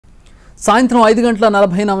సాయంత్రం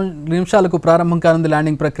 5:40 ప్రారంభం కానుంది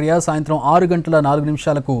ల్యాండింగ్ ప్రక్రియ. సాయంత్రం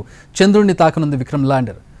 6:04 చంద్రుడిని తాకనుంది విక్రమ్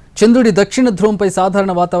ల్యాండర్. చంద్రుడి దక్షిణ ధ్రువంపై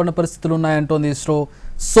సాధారణ వాతావరణ పరిస్థితులు ఉన్నాయంటోంది ఇస్రో.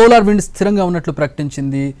 సోలార్ విండ్ స్థిరంగా ఉన్నట్లు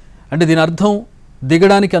ప్రకటించింది. అంటే దీని అర్థం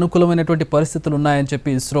దిగడానికి అనుకూలమైనటువంటి పరిస్థితులు ఉన్నాయని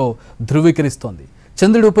చెప్పి ఇస్రో ధృవీకరిస్తోంది.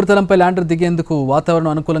 చంద్రుడి ఉపరితలంపై ల్యాండర్ దిగేందుకు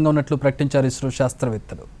వాతావరణం అనుకూలంగా ఉన్నట్లు ప్రకటించారు ఇస్రో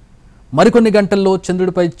శాస్త్రవేత్తలు. మరికొన్ని గంటల్లో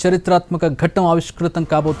చంద్రుడిపై చరిత్రాత్మక ఘట్టం ఆవిష్కృతం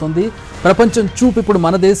కాబోతోంది. ప్రపంచం చూపు ఇప్పుడు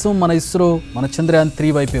మన దేశం, మన ఇస్రో, మన చంద్రయాన్-3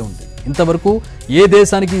 వైపే ఉంది. ఇంతవరకు ఏ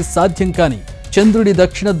దేశానికి సాధ్యం కాని చంద్రుడి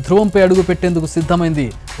దక్షిణ ధ్రువంపై అడుగు పెట్టేందుకు సిద్ధమైంది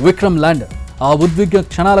విక్రమ్ ల్యాండర్. ఆ ఉద్విగ్న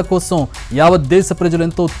క్షణాల కోసం యావత్ దేశ ప్రజలు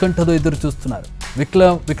ఎంతో ఉత్కంఠతో ఎదురు చూస్తున్నారు.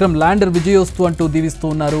 విక్రమ్ ల్యాండర్ విజయోస్తు అంటూ దీవిస్తూ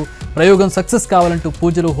ఉన్నారు. ప్రయోగం సక్సెస్ కావాలంటూ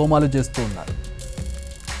పూజలు హోమాలు చేస్తూ ఉన్నారు.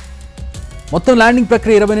 మొత్తం ల్యాండింగ్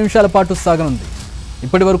ప్రక్రియ 20 నిమిషాల పాటు సాగనుంది.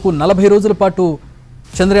 ఇప్పటి వరకు 40 రోజుల పాటు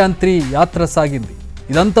చంద్రయాన్-3 యాత్ర సాగింది.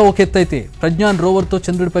 ఇదంతా ఒక ఎత్తు అయితే ప్రజ్ఞాన్ రోవర్తో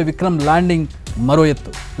చంద్రుడిపై విక్రమ్ ల్యాండింగ్ మరో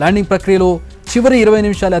ఎత్తు. ల్యాండింగ్ ప్రక్రియలో చివరి 20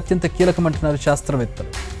 నిమిషాలు అత్యంత కీలకమంటున్నారు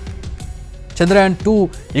శాస్త్రవేత్తలు. చంద్రయాన్-2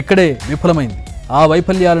 ఇక్కడే విఫలమైంది. ఆ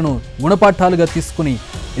వైఫల్యాలను గుణపాఠాలుగా తీసుకుని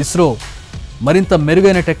ఇస్రో మరింత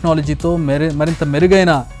మెరుగైన టెక్నాలజీతో మరింత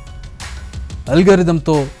మెరుగైన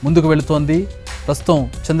అల్గోరిథంతో ముందుకు వెళుతోంది. ప్రస్తుతం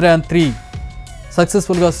చంద్రయాన్-3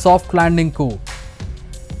 సక్సెస్ఫుల్గా సాఫ్ట్ ల్యాండింగ్కు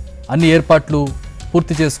అన్ని ఏర్పాట్లు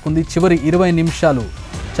పూర్తి చేసుకుంది. చివరి 20 నిమిషాలు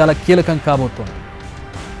చాలా కీలకం కాబోతోంది.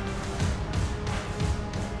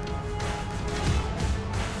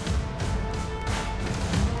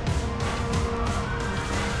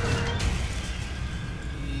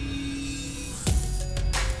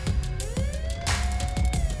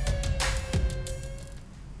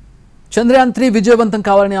 చంద్రయాన్-3 విజయవంతం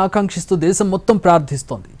కావాలని ఆకాంక్షిస్తూ దేశం మొత్తం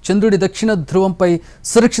ప్రార్థిస్తోంది. చంద్రుడి దక్షిణ ధ్రువంపై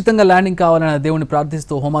సురక్షితంగా ల్యాండింగ్ కావాలని దేవుని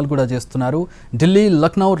ప్రార్థిస్తూ హోమాలు కూడా చేస్తున్నారు. ఢిల్లీ,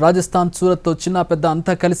 లక్నో, రాజస్థాన్, సూరత్తో చిన్న పెద్ద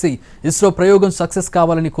అంతా కలిసి ఇస్రో ప్రయోగం సక్సెస్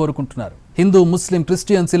కావాలని కోరుకుంటున్నారు. హిందూ, ముస్లిం,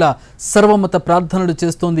 క్రిస్టియన్స్ ఇలా సర్వమత ప్రార్థనలు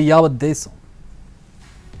చేస్తోంది యావత్ దేశం.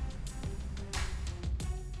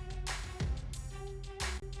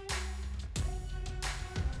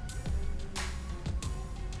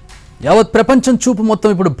 యావత్ ప్రపంచం చూపు మొత్తం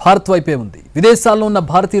ఇప్పుడు భారత్ వైపే ఉంది. విదేశాల్లో ఉన్న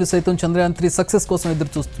భారతీయులు సైతం చంద్రయాన్-3 సక్సెస్ కోసం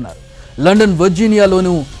ఎదురు చూస్తున్నారు. లండన్,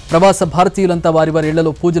 వర్జీనియాలోనూ ప్రవాస భారతీయులంతా వారి వారి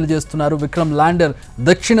ఇళ్లలో పూజలు చేస్తున్నారు. విక్రమ్ ల్యాండర్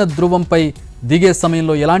దక్షిణ ధ్రువంపై దిగే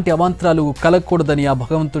సమయంలో ఎలాంటి అవాంతరాలు కలగకూడదని ఆ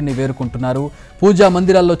భగవంతుడిని వేడుకుంటున్నారు. పూజా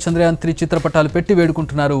మందిరాల్లో చంద్రయాన్-3 చిత్రపటాలు పెట్టి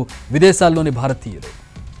వేడుకుంటున్నారు విదేశాల్లోని భారతీయులు.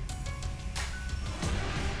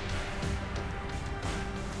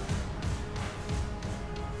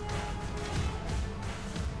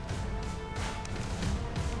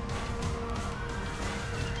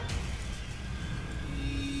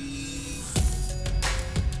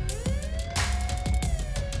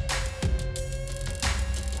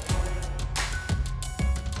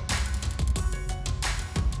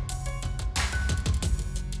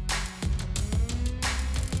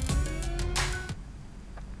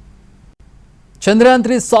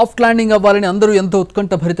 చంద్రయాన్-3 సాఫ్ట్ ల్యాండింగ్ అవ్వాలని అందరూ ఎంతో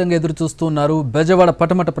ఉత్కంఠభరితంగా ఎదురు చూస్తూ ఉన్నారు. బెజవాడ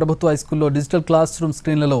పటమట ప్రభుత్వ హైస్కూల్లో digital class room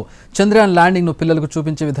స్క్రీన్లలో Chandrayaan landing ను పిల్లలకు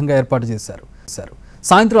చూపించే విధంగా ఏర్పాటు చేశారు.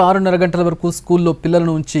 సాయంత్రం 6:30 వరకు స్కూల్లో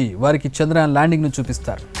పిల్లలను ఉంచి వారికి చంద్రయాన్ ల్యాండింగ్ ను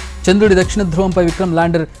చూపిస్తారు. చంద్రుడి దక్షిణ ధ్రువంపై విక్రమ్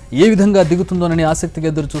ల్యాండర్ ఏ విధంగా దిగుతుందోనని ఆసక్తిగా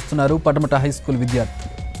ఎదురు చూస్తున్నారు పటమట హైస్కూల్ విద్యార్థులు.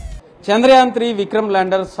 Chandrayaan three Vikram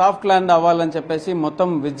lander soft land అవ్వాలని చెప్పేసి మొత్తం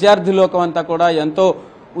విద్యార్థి లోకం అంతా కూడా ఎంతో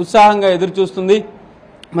ఉత్సాహంగా ఎదురు చూస్తుంది.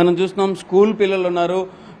 మనం చూస్తున్నాం, స్కూల్ పిల్లలు ఉన్నారు.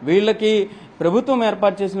 వీళ్ళకి ప్రభుత్వం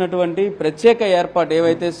ఏర్పాటు చేసినటువంటి ప్రత్యేక ఏర్పాటు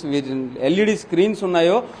ఏవైతే ఎల్ఈడి స్క్రీన్స్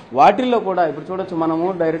ఉన్నాయో వాటిల్లో కూడా ఇప్పుడు చూడొచ్చు. మనము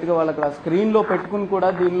డైరెక్ట్గా వాళ్ళకి ఆ స్క్రీన్లో పెట్టుకుని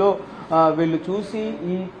కూడా దీనిలో వీళ్ళు చూసి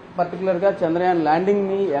ఈ పర్టికులర్గా చంద్రయాన్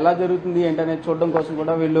ల్యాండింగ్ని ఎలా జరుగుతుంది ఏంటనేది చూడడం కోసం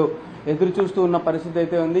కూడా వీళ్ళు ఎదురు చూస్తూ ఉన్న పరిస్థితి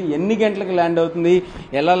అయితే ఉంది. ఎన్ని గంటలకు ల్యాండ్ అవుతుంది,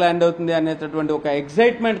 ఎలా ల్యాండ్ అవుతుంది అనేటటువంటి ఒక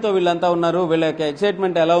ఎక్సైట్మెంట్తో వీళ్ళంతా ఉన్నారు. వీళ్ళ యొక్క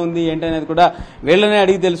ఎక్సైట్మెంట్ ఎలా ఉంది ఏంటనేది కూడా వీళ్ళనే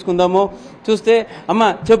అడిగి తెలుసుకుందాము. చూస్తే అమ్మ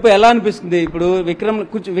చెప్పు, ఎలా అనిపిస్తుంది ఇప్పుడు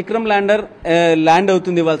విక్రమ్ ల్యాండర్ ల్యాండ్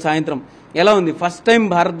అవుతుంది వాళ్ళ సాయంత్రం, ఎలా ఉంది? ఫస్ట్ టైం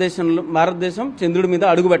భారతదేశం చంద్రుడి మీద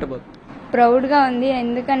అడుగు పెట్టబోతుంది. ప్రౌడ్గా ఉంది.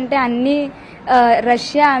 ఎందుకంటే అన్ని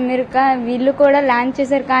రష్యా, అమెరికా వీళ్ళు కూడా ల్యాండ్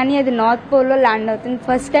చేశారు, కానీ అది నార్త్ పోల్లో ల్యాండ్ అవుతుంది.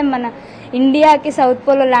 ఫస్ట్ టైం మన ఇండియాకి సౌత్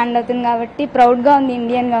పోల్లో ల్యాండ్ అవుతుంది కాబట్టి ప్రౌడ్గా ఉంది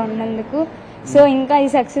ఇండియన్గా ఉన్నందుకు. సో ఇంకా ఈ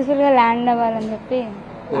సక్సెస్ఫుల్గా ల్యాండ్ అవ్వాలని చెప్పి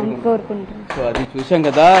కోరుకుంటున్నాను. సో అది చూసాం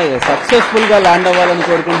కదా, సక్సెస్ఫుల్గా ల్యాండ్ అవ్వాలని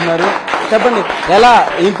కోరుకుంటున్నారు. చెప్పండి, ఎలా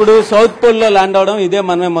ఇప్పుడు సౌత్ పోల్లో ల్యాండ్ అవడం ఇదే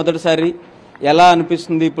మనమే మొదటిసారి, ఎలా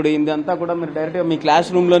అనిపిస్తుంది? ఇప్పుడు ఇదంతా కూడా మీరు డైరెక్ట్గా మీ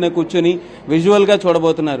క్లాస్ రూమ్లోనే కూర్చొని విజువల్గా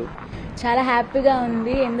చూడబోతున్నారు. చాలా హ్యాపీగా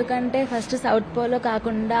ఉంది. ఎందుకంటే ఫస్ట్ సౌత్ పోల్లో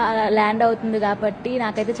కాకుండా ల్యాండ్ అవుతుంది కాబట్టి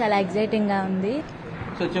నాకైతే చాలా ఎక్సైటింగ్గా ఉంది.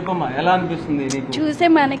 సో చెప్పమ్మా, ఎలా అనిపిస్తుంది నీకు? చూసే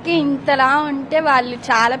మనకి ఇంతలా ఉంటే వాళ్ళు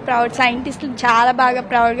చాలా ప్రౌడ్, సైంటిస్టులు చాలా బాగా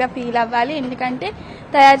ప్రౌడ్గా ఫీల్ అవ్వాలి. ఎందుకంటే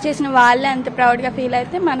తయారు చేసిన వాళ్ళే అంత ప్రౌడ్గా ఫీల్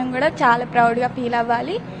అయితే మనం కూడా చాలా ప్రౌడ్గా ఫీల్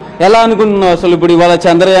అవ్వాలి. ఎలా అనుకుంటున్నావు అసలు ఇప్పుడు ఇవాళ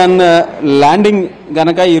చంద్రయాన్ ల్యాండింగ్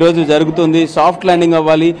గనక ఈరోజు జరుగుతుంది, సాఫ్ట్ ల్యాండింగ్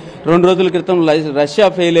అవ్వాలి. 2 రోజుల క్రితం రష్యా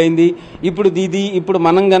ఫెయిల్ అయింది, ఇప్పుడు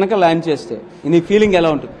మనం గనక ల్యాండ్ చేస్తే నీ ఫీలింగ్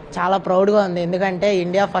ఎలా ఉంటుంది? చాలా ప్రౌడ్గా ఉంది, ఎందుకంటే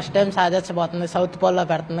ఇండియా ఫస్ట్ టైం సాధించబోతుంది, సౌత్ పోల్లో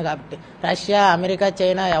పెడుతుంది కాబట్టి. రష్యా, అమెరికా,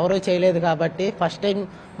 చైనా ఎవరూ చేయలేదు కాబట్టి ఫస్ట్ టైం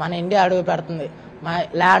మన ఇండియా అడుగు పెడుతుంది. మా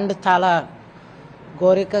ల్యాండ్ చాలా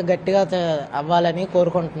కోరిక గట్టిగా అవ్వాలని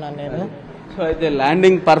కోరుకుంటున్నాను నేను. సో అయితే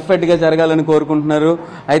ల్యాండింగ్ పర్ఫెక్ట్గా జరగాలని కోరుకుంటున్నారు.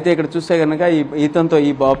 అయితే ఇక్కడ చూస్తే కనుక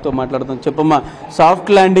ఈ బాబుతో మాట్లాడుతాం. చెప్పమ్మా, సాఫ్ట్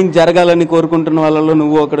ల్యాండింగ్ జరగాలని కోరుకుంటున్న వాళ్ళలో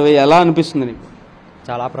నువ్వు ఒకటి, ఎలా అనిపిస్తుంది నీకు?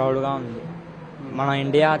 చాలా ప్రౌడ్గా ఉంది. మన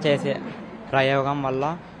ఇండియా చేసే ప్రయోగం వల్ల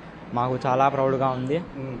మాకు చాలా ప్రౌడ్గా ఉంది.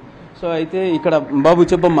 సో అయితే ఇక్కడ బాబు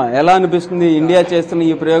చెప్పమ్మా, ఎలా అనిపిస్తుంది ఇండియా చేస్తున్న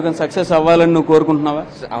ఈ ప్రయోగం సక్సెస్ అవ్వాలని నువ్వు కోరుకుంటున్నావా?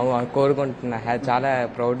 కోరుకుంటున్నా. చాలా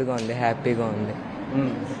ప్రౌడ్గా ఉంది, హ్యాపీగా ఉంది,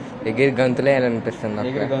 ఎగిరి గంతులే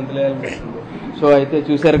అనిపిస్తుంది. సో అయితే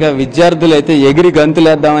చూసారుగా, విద్యార్థులు అయితే ఎగిరి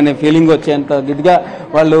గంతులేద్దామనే ఫీలింగ్ వచ్చేంత గిదిగా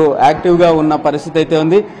వాళ్ళు యాక్టివ్గా ఉన్న పరిస్థితి అయితే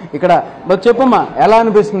ఉంది ఇక్కడ. చెప్పమ్మా, ఎలా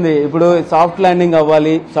అనిపిస్తుంది? ఇప్పుడు సాఫ్ట్ ల్యాండింగ్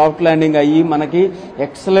అవ్వాలి, సాఫ్ట్ ల్యాండింగ్ అయ్యి మనకి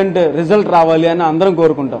ఎక్సలెంట్ రిజల్ట్ రావాలి అని అందరం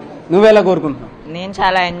కోరుకుంటాం. నువ్వెలా కోరుకుంటున్నావు? నేను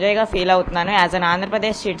చాలా ఎంజాయ్గా ఫీల్ అవుతున్నాను. As an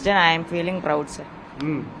Andhra Pradesh citizen I'm feeling proud sir.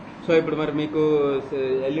 So ఇప్పుడు మరి మీకు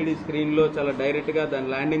ఎల్ఈడి స్క్రీన్ లో చాలా డైరెక్ట్ గా దాని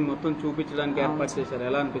ల్యాండింగ్ మొత్తం చూపించడానికి ఏర్పాటు చేశారు,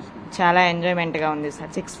 ఎలా అనిపిస్తుంది? చాలా ఎంజాయ్మెంట్ గా ఉంది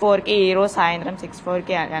సార్. 6:04కి ఈరోజు సాయంత్రం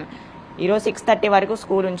 6:04కి ఈరోజు 6:30 వరకు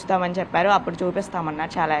స్కూల్ ఉంచుతామని చెప్పారు, అప్పుడు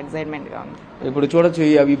చూపిస్తామన్నారు. చాలా ఎక్సైట్మెంట్ గా ఉంది. ఇప్పుడు చూడొచ్చు,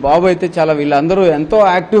 అవి బాబు అయితే చాలా, వీళ్ళందరూ ఎంతో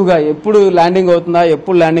యాక్టివ్ గా ఎప్పుడు ల్యాండింగ్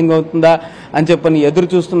అవుతుందా అని చెప్పని ఎదురు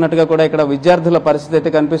చూస్తున్నట్టుగా కూడా ఇక్కడ విద్యార్థుల పరిస్థితి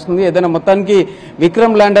అయితే కనిపిస్తుంది. ఏదైనా మొత్తానికి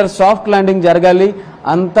విక్రమ్ ల్యాండర్ సాఫ్ట్ ల్యాండింగ్ జరగాలి,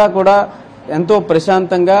 అంతా కూడా ఎంతో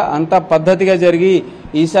ప్రశాంతంగా అంతా పద్ధతిగా జరిగి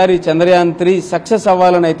ఈసారి చంద్రయాన్-3 సక్సెస్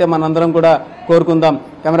అవ్వాలని అయితే మనందరం కూడా కోరుకుందాం.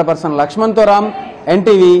 Camera person లక్ష్మణ్తో Ram,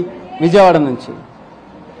 NTV Vijayawada నుంచి.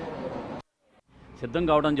 సిద్ధం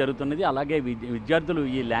కావడం జరుగుతున్నది. అలాగే విద్యార్థులు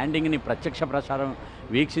ఈ ల్యాండింగ్ని ప్రత్యక్ష ప్రసారం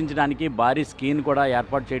వీక్షించడానికి భారీ స్క్రీన్ కూడా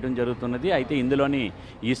ఏర్పాటు చేయడం జరుగుతున్నది. అయితే ఇందులోని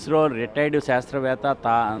ఇస్రో రిటైర్డ్ శాస్త్రవేత్త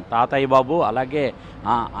తాతయ్య బాబు, అలాగే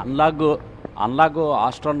అన్లాగ్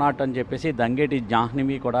ఆస్ట్రోనాట్ అని చెప్పేసి దంగేటి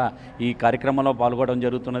జాహ్నవి కూడా ఈ కార్యక్రమంలో పాల్గొనడం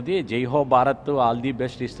జరుగుతున్నది. జై హో Bharat, all the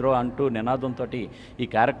best ISRO అంటూ నినాదంతో ఈ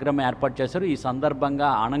కార్యక్రమం ఏర్పాటు చేశారు. ఈ సందర్భంగా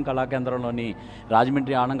ఆనంద్ కళాకేంద్రంలోని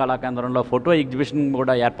రాజమండ్రి ఆనంద్ కళాకేంద్రంలో ఫోటో ఎగ్జిబిషన్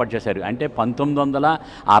కూడా ఏర్పాటు చేశారు. అంటే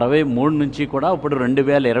 1963 నుంచి కూడా ఇప్పుడు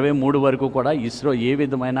 2023 వరకు కూడా ఇస్రో ఏ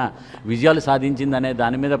విధమైన విజయాలు సాధించిందనే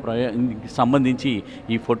దాని మీద సంబంధించి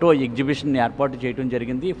ఈ ఫోటో ఎగ్జిబిషన్ ఏర్పాటు చేయడం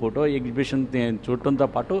జరిగింది. ఫోటో ఎగ్జిబిషన్ చూడటంతో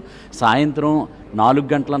పాటు సాయంత్రం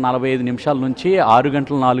 4:45 నుంచి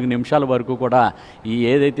 6:04 వరకు కూడా ఈ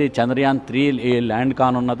ఏదైతే చంద్రయాన్-3 ల్యాండ్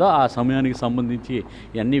కానున్నదో ఆ సమయానికి సంబంధించి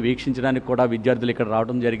ఇవన్నీ వీక్షించడానికి కూడా విద్యార్థులు ఇక్కడ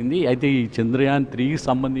రావడం జరిగింది. అయితే ఈ చంద్రయాన్-3కి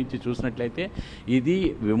సంబంధించి చూసినట్లయితే ఇది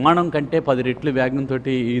విమానం కంటే 10 రెట్లు వేగంతో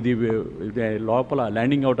ఇది లోపల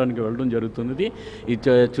ల్యాండింగ్ అవడానికి వెళ్ళడం జరుగుతున్నది.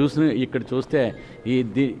 ఇక్కడ చూస్తే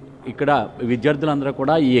ఇక్కడ విద్యార్థులందరూ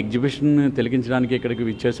కూడా ఈ ఎగ్జిబిషన్ తిలకించడానికి ఇక్కడికి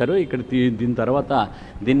విచ్చేశారు. ఇక్కడ దీని తర్వాత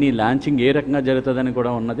దీన్ని లాంచింగ్ ఏ రకంగా జరుగుతుందని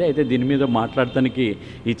కూడా ఉన్నది. అయితే దీని మీద మాట్లాడటానికి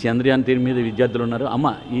ఈ చంద్రయాన్-3 మీద విద్యార్థులు ఉన్నారు.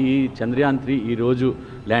 అమ్మ, ఈ చంద్రయాన్-3 ఈరోజు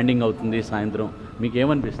ల్యాండింగ్ అవుతుంది సాయంత్రం, మీకు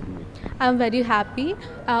ఏమనిపిస్తుంది? I'm very happy.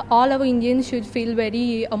 All our Indians should feel very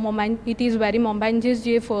it is very momentous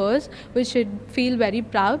day for us. We should feel very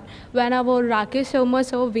proud. When our Rakesh Sharma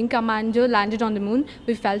sir, wing commander, landed on the moon,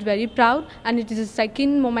 we felt very proud, and it is a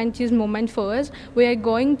second momentous moment for us. We are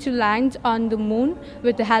going to land on the moon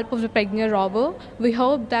with the help of the pregnant rover. We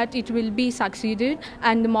hope that it will be succeeded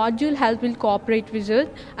and the module health will cooperate with it.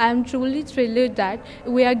 I am truly thrilled that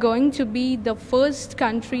we are going to be the first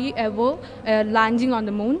country ever landing on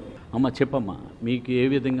the moon. అమ్మ చెప్పమ్మా, మీకు ఏ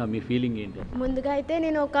విధంగా మీ feeling ఏంటి? ముందుగా అయితే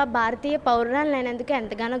నేను ఒక భారతీయ పౌరురాలు అయినందుకు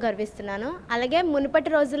ఎంతగానో గర్విస్తున్నాను. అలాగే మునుపటి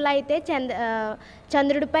రోజుల్లో అయితే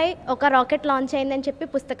చంద్రుడిపై ఒక రాకెట్ లాంచ్ అయిందని చెప్పి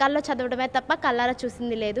పుస్తకాల్లో చదవడమే తప్ప కళ్ళారా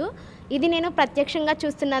చూసింది లేదు. ఇది నేను ప్రత్యక్షంగా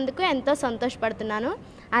చూస్తున్నందుకు ఎంతో సంతోషపడుతున్నాను.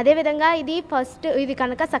 అదేవిధంగా ఇది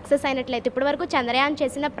కనుక సక్సెస్ అయినట్లయితే ఇప్పటివరకు చంద్రయాన్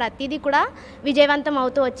చేసిన ప్రతిదీ కూడా విజయవంతం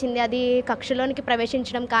అవుతూ వచ్చింది. అది కక్షలోనికి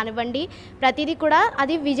ప్రవేశించడం కానివ్వండి, ప్రతిదీ కూడా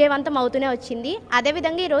అది విజయవంతం అవుతూనే వచ్చింది.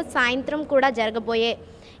 అదేవిధంగా ఈరోజు సాయంత్రం కూడా జరగబోయే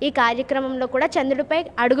ఈ కార్యక్రమంలో కూడా చంద్రుడిపై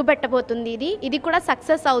అడుగు పెట్టబోతుంది. ఇది కూడా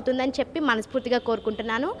సక్సెస్ అవుతుందని చెప్పి మనస్ఫూర్తిగా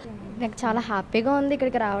కోరుకుంటున్నాను. నాకు చాలా హ్యాపీగా ఉంది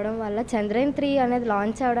ఇక్కడికి రావడం వల్ల. చంద్రయాన్-3 అనేది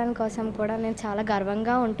లాంచ్ అవ్వడం కోసం కూడా నేను చాలా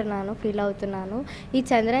గర్వంగా ఫీల్ అవుతున్నాను. ఈ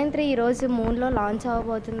చంద్రయాన్-3 ఈరోజు మూన్లో లాంచ్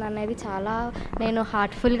అవ్వబోతుంది అనేది చాలా నేను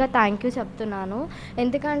హార్ట్ఫుల్గా థ్యాంక్ యూ చెప్తున్నాను.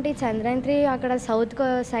 ఎందుకంటే ఈ చంద్రయాన్-3 అక్కడ సౌత్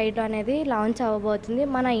సైడ్ అనేది లాంచ్ అవ్వబోతుంది.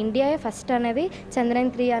 మన ఇండియా ఫస్ట్ అనేది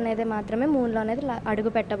చంద్రయాన్-3 అనేది మాత్రమే మూన్లో అనేది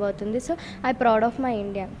అడుగు పెట్టబోతుంది. So I proud of my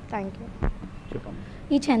India. Thank you.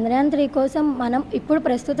 ఈ చంద్రయాన్-3 కోసం మనం ఇప్పుడు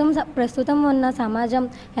ప్రస్తుతం ఉన్న సమాజం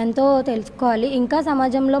ఎంతో తెలుసుకోవాలి. ఇంకా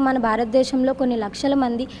సమాజంలో మన భారతదేశంలో కొన్ని లక్షల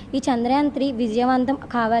మంది ఈ చంద్రయాన్-3 విజయవంతం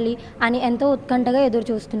కావాలి అని ఎంతో ఉత్కంఠగా ఎదురు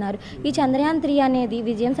చూస్తున్నారు. ఈ చంద్రయాన్-3 అనేది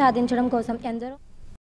విజయం సాధించడం కోసం ఎందరో